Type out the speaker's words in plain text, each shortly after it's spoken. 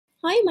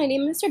Hi, my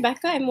name is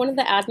Rebecca. I'm one of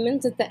the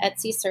admins at the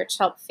Etsy Search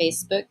Help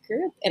Facebook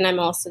group, and I'm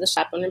also the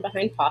shop owner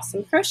behind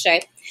Possum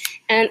Crochet.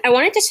 And I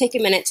wanted to take a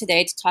minute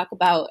today to talk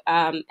about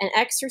an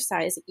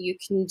exercise that you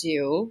can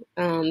do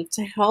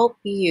to help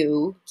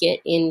you get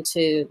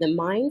into the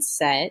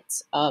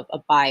mindset of a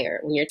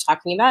buyer. When you're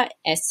talking about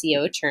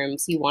SEO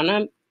terms, you want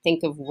to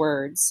think of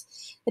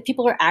words that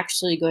people are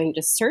actually going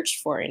to search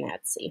for in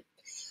Etsy.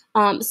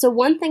 So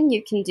one thing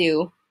you can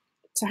do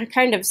to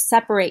kind of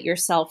separate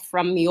yourself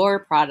from your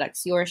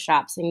products, your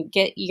shops, and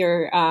get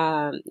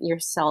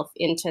yourself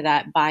into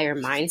that buyer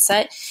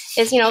mindset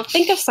is,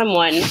 think of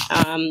someone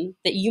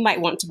that you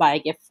might want to buy a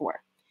gift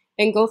for,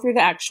 and go through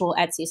the actual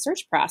Etsy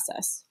search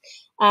process.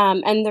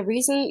 And the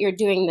reason you're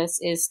doing this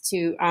is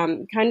to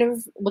kind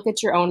of look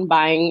at your own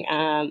buying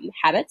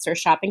habits or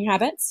shopping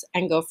habits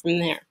and go from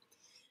there.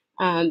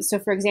 So,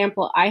 for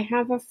example, I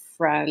have a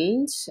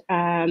friend.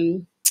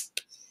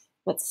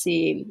 Let's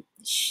see,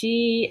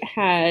 she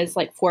has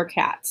like four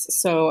cats,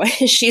 so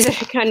she's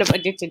kind of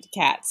addicted to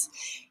cats.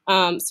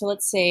 So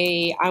let's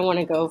say I want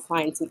to go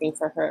find something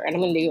for her, and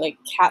I'm going to do like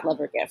cat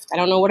lover gift. I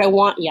don't know what I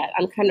want yet.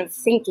 I'm kind of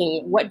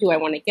thinking, what do I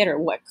want to get her?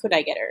 What could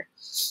I get her?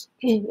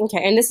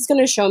 Okay, and this is going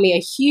to show me a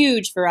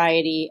huge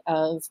variety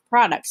of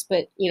products,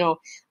 but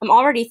I'm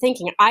already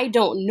thinking I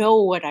don't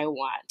know what I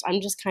want.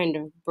 I'm just kind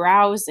of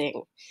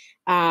browsing,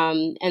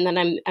 and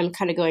then I'm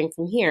kind of going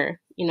from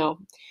here.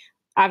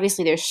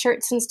 Obviously there's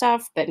shirts and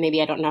stuff, but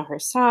maybe I don't know her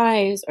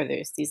size, or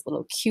there's these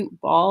little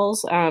cute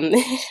balls.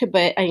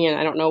 But I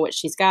don't know what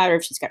she's got, or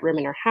if she's got room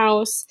in her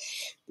house.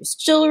 There's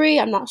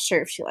jewelry. I'm not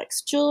sure if she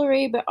likes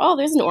jewelry, but oh,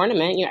 there's an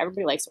ornament.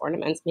 Everybody likes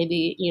ornaments.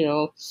 Maybe,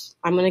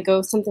 I'm going to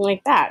go something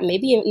like that.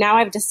 Maybe now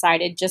I've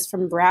decided, just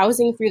from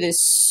browsing through this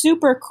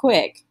super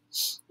quick,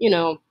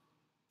 the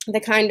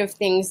kind of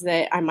things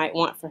that I might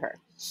want for her.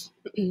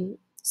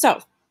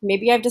 So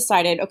maybe I've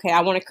decided, okay,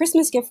 I want a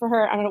Christmas gift for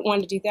her. I don't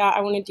want to do that.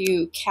 I want to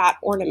do cat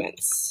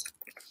ornaments.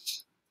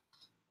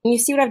 And you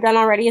see what I've done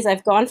already is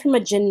I've gone from a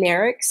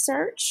generic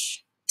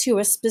search to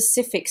a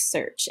specific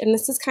search. And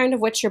this is kind of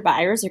what your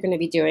buyers are going to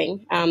be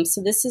doing.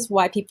 So this is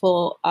why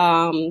people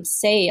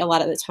say a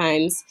lot of the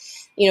times,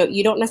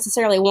 you don't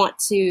necessarily want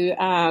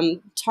to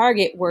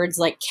target words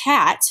like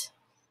cat,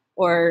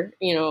 or,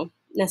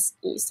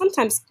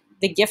 sometimes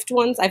the gift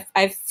ones.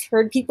 I've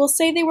heard people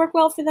say they work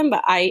well for them,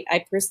 but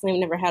I personally have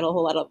never had a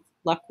whole lot of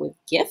luck with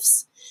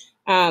gifts.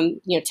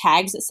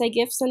 Tags that say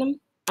gifts in them.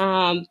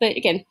 But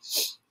again,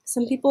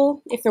 some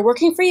people, if they're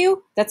working for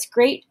you, that's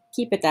great.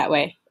 Keep it that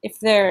way.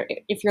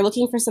 If you're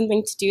looking for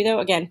something to do, though,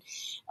 again,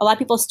 a lot of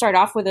people start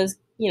off with those,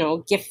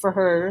 gift for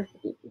her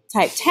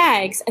type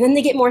tags, and then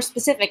they get more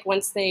specific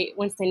once they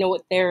know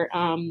what they're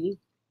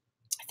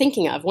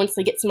thinking of, once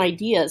they get some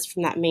ideas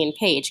from that main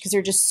page, because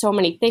there are just so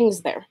many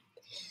things there.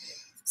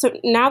 So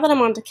now that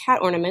I'm on to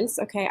cat ornaments,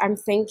 okay, I'm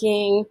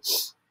thinking,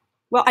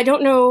 well, I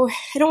don't know.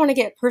 I don't want to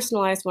get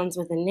personalized ones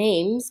with the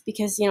names,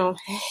 because,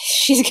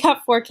 she's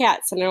got four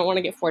cats and I don't want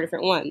to get four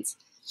different ones.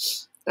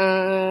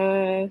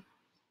 Her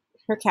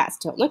cats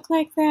don't look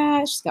like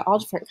that. She's got all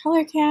different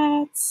color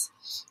cats.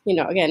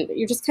 Again,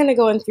 you're just kind of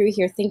going through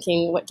here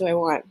thinking, what do I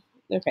want?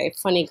 Okay,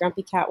 funny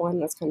grumpy cat one.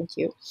 That's kind of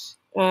cute.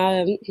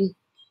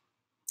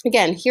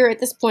 Again, here at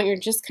this point, you're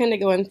just kind of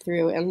going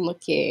through and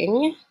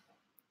looking.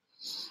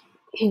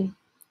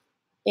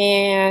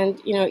 And,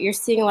 you're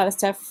seeing a lot of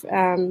stuff.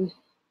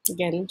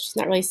 Again, she's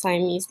not really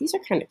Siamese. These are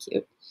kind of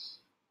cute.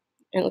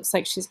 And it looks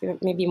like she's going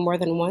to maybe more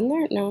than one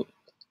there. No,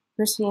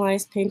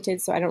 personalized,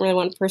 painted, so I don't really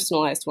want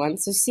personalized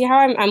ones. So see how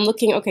I'm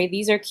looking, okay,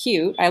 these are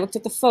cute. I looked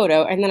at the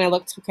photo, and then I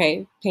looked,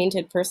 okay,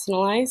 painted,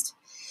 personalized.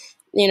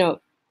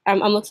 I'm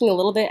looking a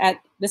little bit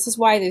at, this is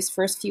why these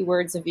first few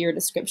words of your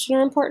description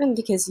are important,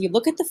 because you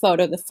look at the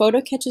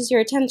photo catches your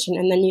attention,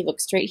 and then you look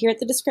straight here at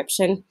the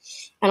description,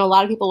 and a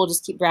lot of people will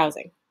just keep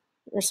browsing.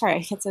 Or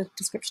sorry, it's a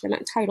description, I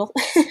meant title.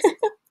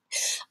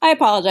 I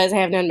apologize, I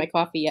haven't had my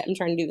coffee yet. I'm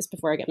trying to do this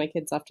before I get my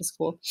kids off to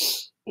school.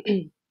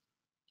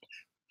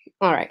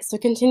 All right, so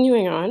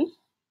continuing on.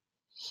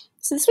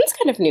 So this one's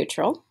kind of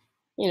neutral.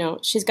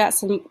 She's got,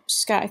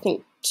 I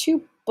think,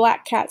 two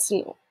black cats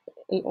and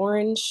an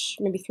orange,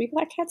 maybe three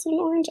black cats and an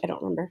orange. I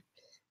don't remember.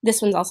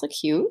 This one's also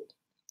cute.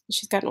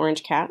 She's got an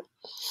orange cat.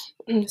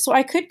 So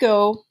I could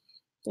go,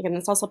 again,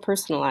 it's also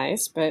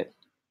personalized, but,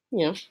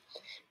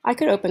 I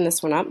could open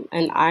this one up,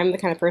 and I'm the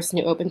kind of person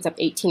who opens up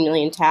 18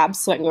 million tabs,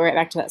 so I can go right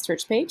back to that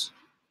search page.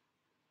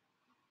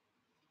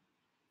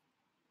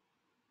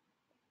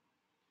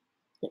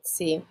 Let's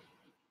see.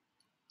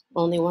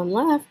 Only one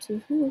left.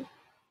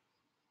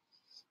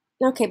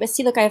 Okay, but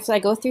see, look, if I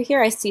go through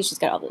here, I see she's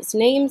got all those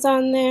names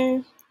on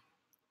there.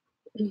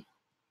 I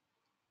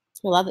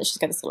love that she's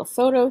got this little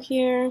photo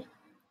here.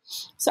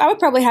 So I would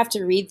probably have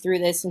to read through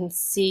this and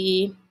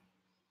see,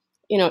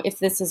 if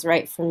this is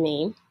right for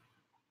me,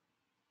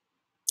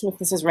 if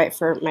this is right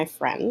for my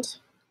friend.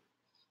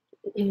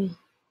 And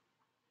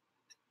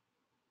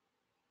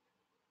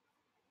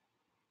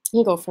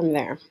go from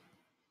there.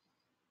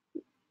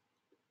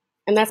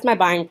 And that's my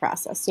buying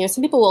process.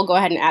 Some people will go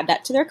ahead and add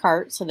that to their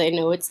cart so they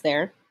know it's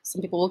there.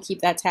 Some people will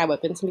keep that tab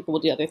open. Some people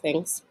will do other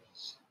things.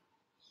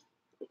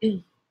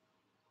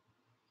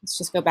 Let's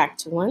just go back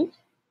to one.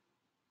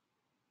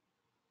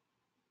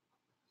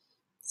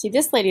 See,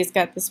 this lady's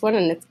got this one,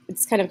 and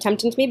it's kind of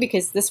tempting to me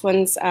because this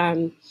one's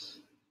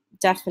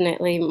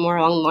definitely more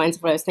along the lines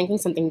of what I was thinking,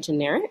 something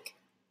generic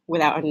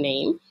without a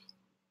name.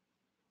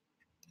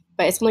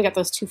 But it's only got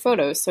those 2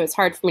 photos, so it's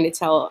hard for me to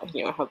tell,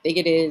 how big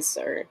it is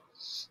or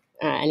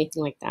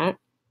anything like that.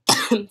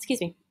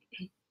 Excuse me.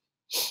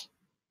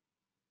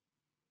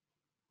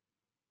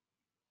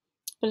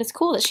 But it's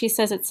cool that she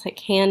says it's like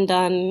hand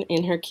done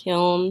in her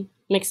kiln.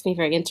 Makes me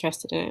very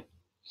interested in it.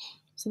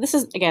 So this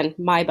is, again,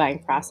 my buying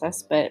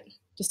process, but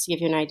just to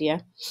give you an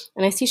idea.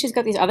 And I see she's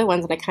got these other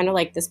ones, and I kind of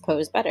like this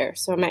pose better.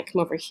 So I might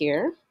come over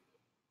here,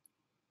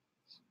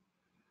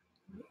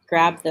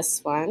 grab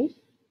this one.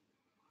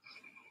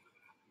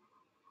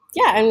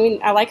 Yeah, I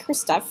mean, I like her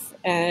stuff,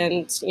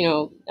 and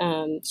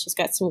she's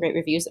got some great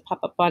reviews that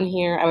pop up on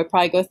here. I would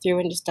probably go through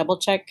and just double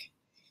check,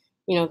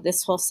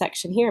 this whole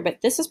section here,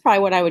 but this is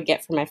probably what I would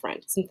get for my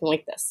friend, something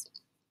like this.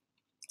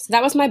 So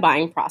that was my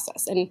buying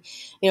process. And,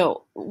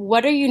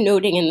 what are you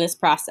noting in this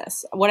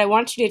process? What I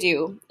want you to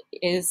do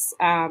is,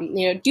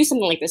 do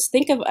something like this.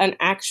 Think of an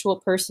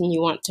actual person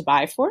you want to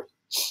buy for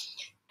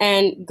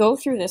and go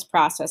through this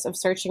process of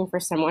searching for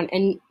someone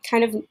and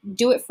kind of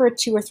do it for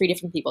 2 or 3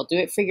 different people. Do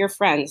it for your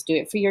friends, do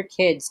it for your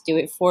kids, do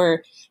it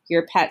for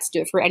your pets,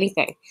 do it for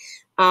anything.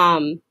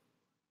 Do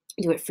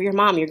it for your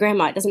mom, your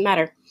grandma, it doesn't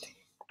matter.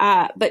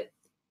 But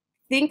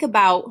think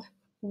about,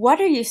 what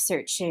are you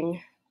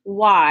searching?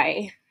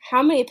 Why?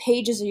 How many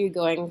pages are you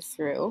going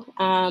through?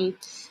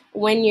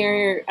 When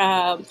you're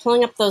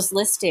pulling up those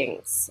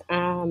listings,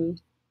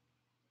 let's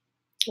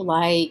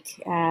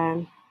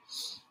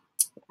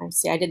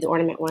see, I did the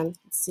ornament one.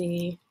 Let's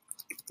see.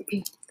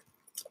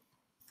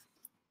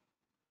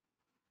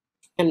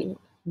 In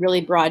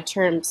really broad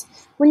terms,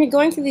 when you're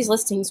going through these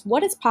listings,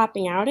 what is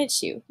popping out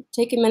at you?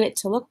 Take a minute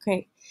to look,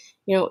 okay,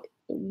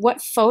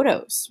 what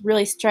photos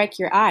really strike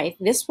your eye?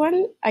 This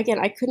one, again,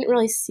 I couldn't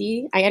really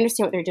see. I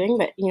understand what they're doing,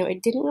 but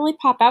it didn't really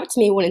pop out to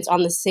me when it's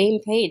on the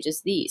same page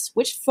as these.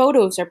 Which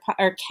photos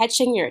are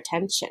catching your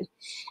attention?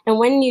 And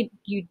when you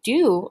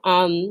do,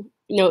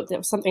 that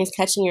something's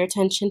catching your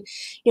attention,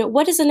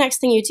 what is the next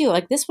thing you do?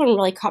 Like, this one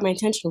really caught my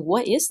attention.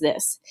 What is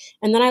this?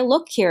 And then I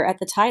look here at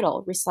the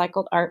title,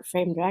 Recycled Art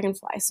Frame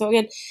Dragonfly. So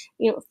again,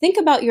 think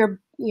about your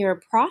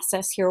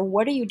process here.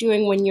 What are you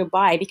doing when you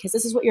buy? Because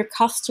this is what your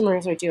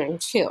customers are doing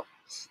too.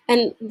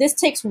 And this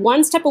takes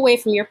one step away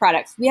from your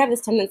products. We have this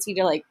tendency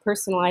to like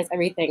personalize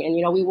everything, and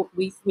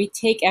we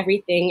take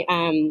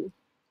everything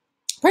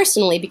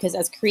personally because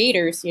as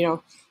creators,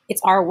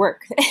 it's our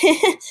work.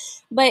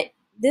 But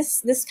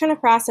this kind of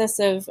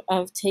process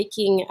of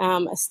taking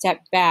a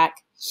step back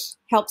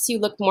helps you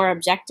look more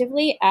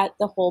objectively at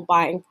the whole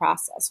buying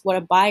process, what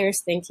a buyer's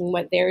thinking,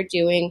 what they're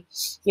doing,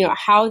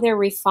 how they're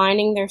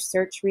refining their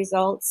search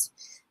results,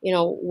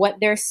 what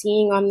they're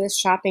seeing on this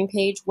shopping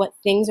page, what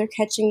things are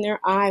catching their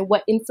eye,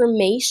 what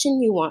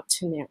information you want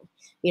to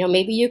know.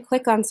 Maybe you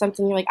click on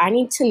something, you're like, I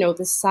need to know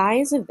the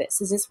size of this.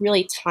 Is this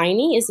really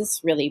tiny? Is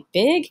this really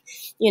big?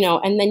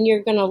 And then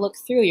you're going to look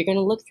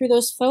through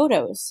those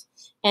photos.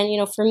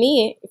 And, for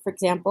me, for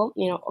example,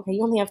 okay,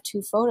 you only have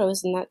 2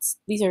 photos, and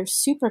these are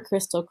super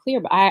crystal clear,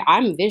 but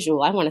I'm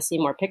visual. I want to see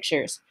more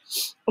pictures.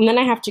 And then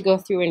I have to go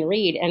through and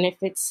read. And if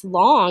it's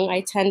long,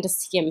 I tend to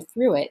skim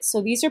through it.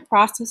 So these are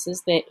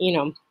processes that,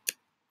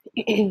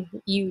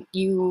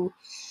 you,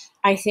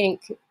 I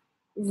think,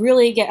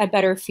 really get a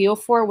better feel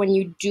for when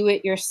you do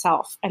it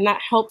yourself. And that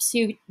helps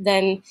you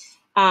then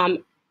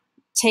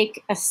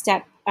take a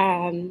step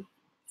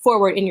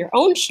forward in your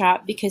own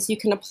shop, because you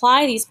can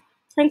apply these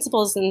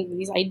principles and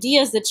these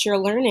ideas that you're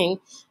learning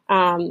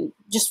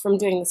just from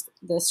doing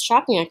this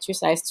shopping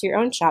exercise to your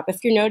own shop.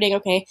 If you're noting,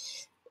 okay,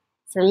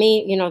 for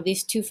me,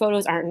 these 2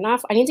 photos aren't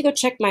enough, I need to go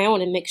check my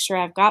own and make sure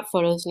I've got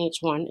photos in each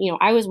one.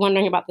 I was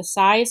wondering about the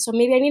size, so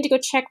maybe I need to go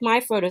check my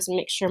photos and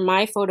make sure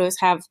my photos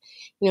have,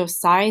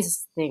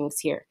 size things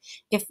here.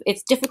 If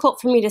it's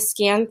difficult for me to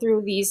scan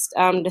through these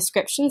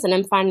descriptions and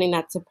I'm finding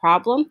that's a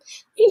problem,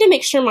 I need to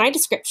make sure my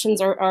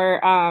descriptions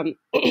are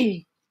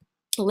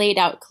laid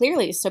out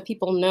clearly so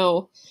people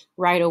know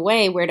right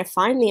away where to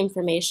find the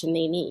information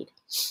they need.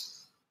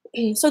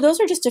 So those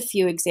are just a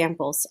few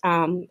examples.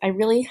 I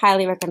really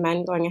highly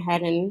recommend going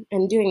ahead and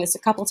doing this a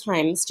couple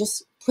times.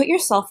 Just put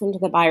yourself into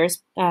the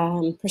buyer's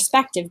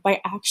perspective by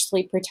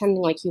actually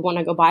pretending like you want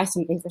to go buy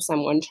something for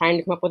someone, trying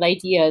to come up with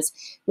ideas,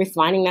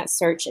 refining that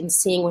search, and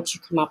seeing what you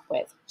come up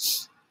with.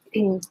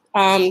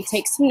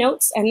 Take some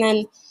notes, and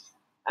then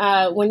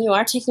when you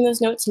are taking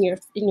those notes and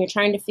you're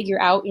trying to figure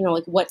out,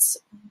 like what's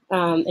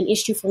an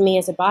issue for me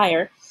as a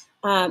buyer,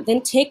 then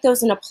take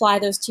those and apply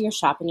those to your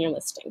shop and your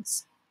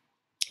listings.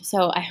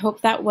 So I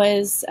hope that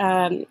was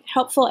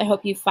helpful. I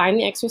hope you find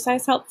the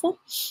exercise helpful.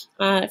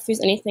 If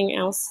there's anything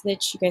else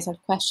that you guys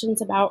have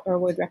questions about or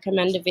would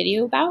recommend a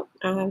video about,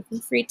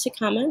 feel free to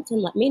comment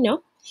and let me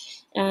know.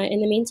 In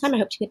the meantime, I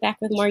hope to get back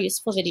with more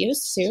useful videos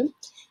soon.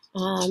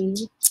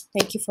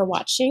 Thank you for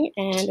watching,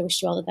 and I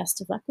wish you all the best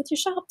of luck with your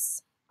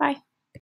shops. Bye.